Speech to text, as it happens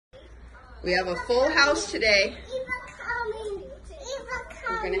We have a full house today. Eva coming.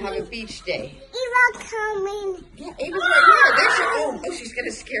 We're going to have a beach day. Eva coming. Yeah, Ava's right here. There she is. Oh, she's going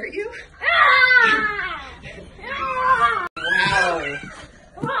to scare you? Wow.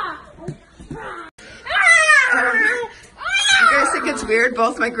 You guys think it's weird?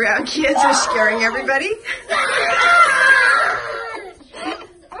 Both my grandkids are scaring everybody.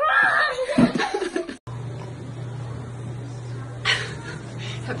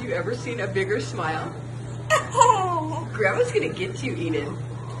 Have you ever seen a bigger smile? Grandma's gonna get you, Eden.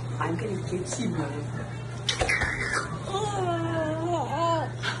 I'm gonna get you, Mom.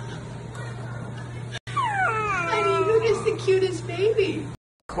 Honey, who is the cutest baby?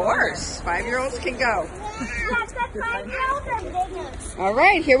 Of course, 5-year-olds can go. All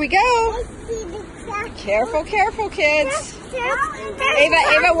right, here we go. Careful, careful, kids.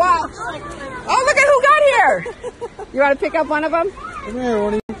 Ava, watch. Oh, look at who got here. You want to pick up one of them? Come here,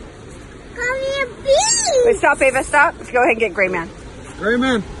 one of you. Come here, bee. Wait, stop, Ava, stop. Let's go ahead and get Gray Man. Gray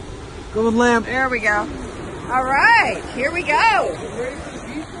Man. Go with Lamb. There we go. All right, here we go.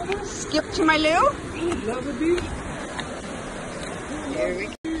 Skip to my Lou. Love the beach. Here we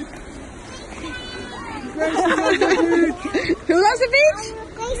go. Who loves the beach?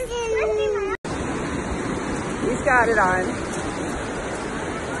 He's got it on.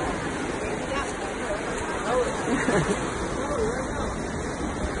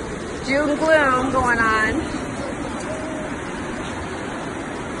 June gloom going on.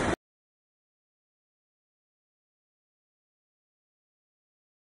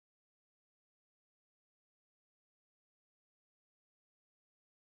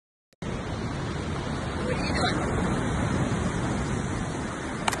 What are you doing?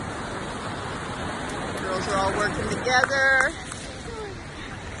 Girls are all working together.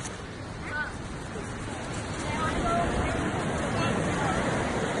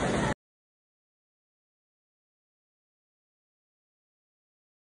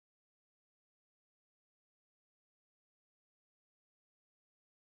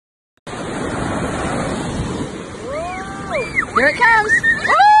 Here it comes.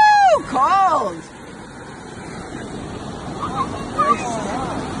 Woo! Cold.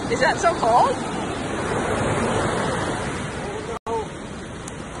 Is that so cold?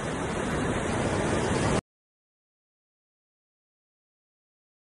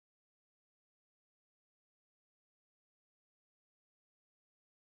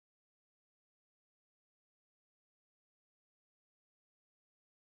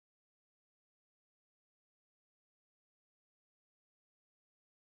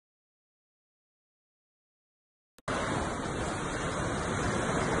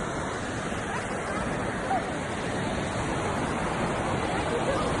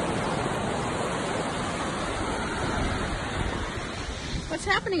 What's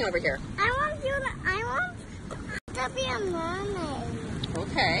happening over here? I want to be a mermaid.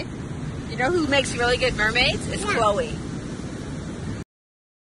 Okay. You know who makes really good mermaids? It's Chloe.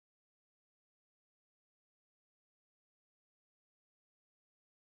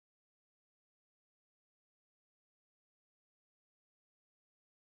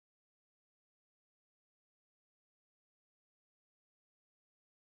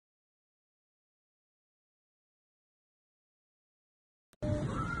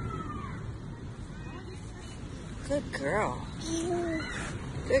 Good girl.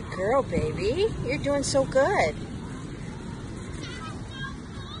 Good girl, baby. You're doing so good.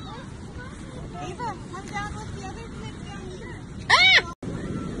 Eva, come down with the other kid down here. Ah!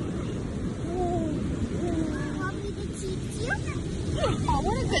 Want me to teach you? Oh,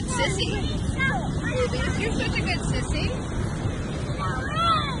 what a good sissy. You're such a good sissy.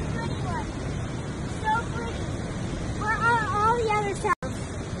 Good one. So pretty. Where are all the other cells?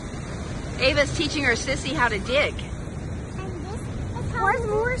 Ava's teaching her sissy how to dig. Where's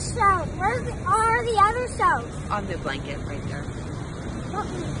more shells? Where's are the other shells? On the blanket right there.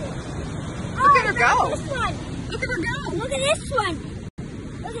 Look at her go. This one. Look at her go. Look at this one.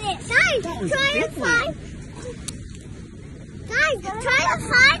 Look at it. Guys, try to find. Guys, try to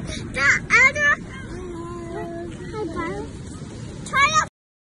find the other. Try to.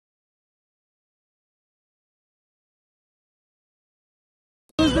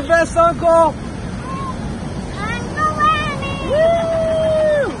 Who's the best uncle? Uncle Annie. Woo!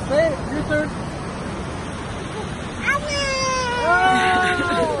 Say it. Your turn. Annie. Oh!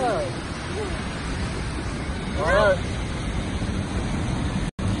 All right.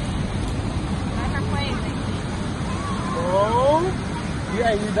 Oh.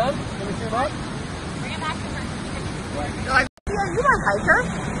 Yeah, you done? Let me see that. Bring it back to her. You don't like her?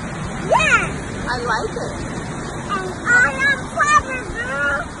 Yeah. I like it. And I am clever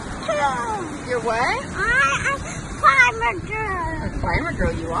girl too. what? I'm a climber girl. A climber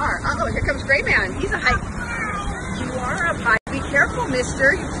girl you are. Uh-oh, here comes Gray Man. He's a hike. You are up high. Be careful,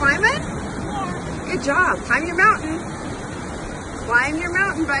 mister. You climbing? Yeah. Good job. Climb your mountain. Climb your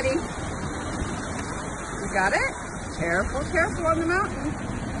mountain, buddy. You got it? Careful, careful on the mountain.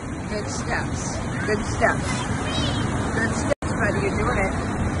 Good steps. Good steps. Good steps, buddy. You're doing it.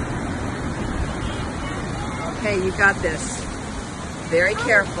 Okay, you got this. Very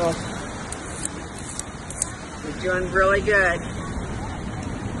careful. You're doing really good.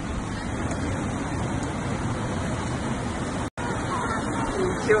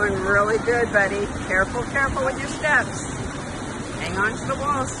 You're doing really good, buddy. Careful, careful with your steps. Hang on to the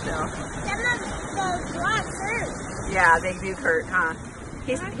wall still. Some of those rocks hurt. Yeah, they do hurt, huh?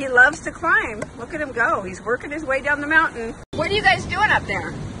 He loves to climb. Look at him go. He's working his way down the mountain. What are you guys doing up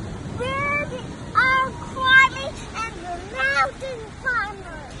there? We're climbing and the mountain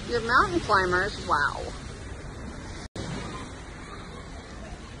climbers. You're mountain climbers? Wow.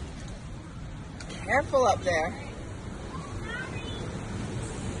 Careful up there.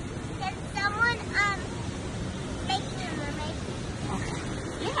 Can someone make me a mermaid?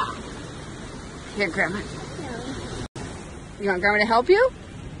 Yeah. Here, Grandma. No. You want Grandma to help you?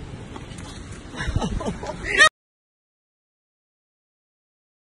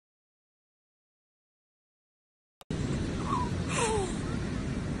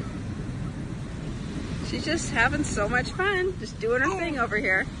 She's just having so much fun, just doing her thing over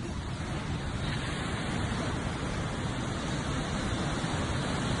here.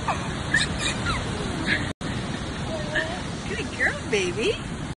 Good girl, baby.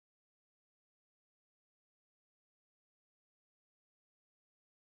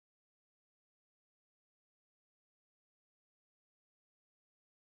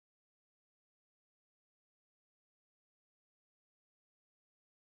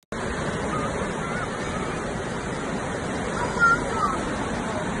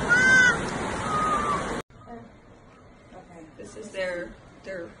 This is their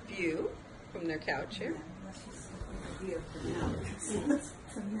view from their couch here.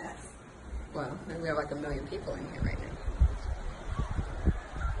 Well, and we have like 1 million people in here right now.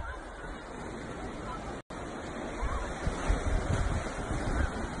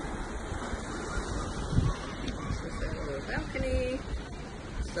 This is their little balcony.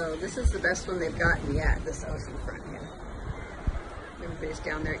 So this is the best one they've gotten yet, this oceanfront here. Everybody's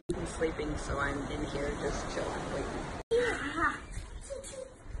down there eating, sleeping, so I'm in here just chilling, waiting.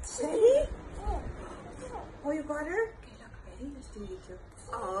 Betty? Oh, you got her? Okay, look, Betty, nice to meet you.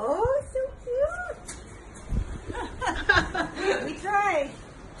 Oh,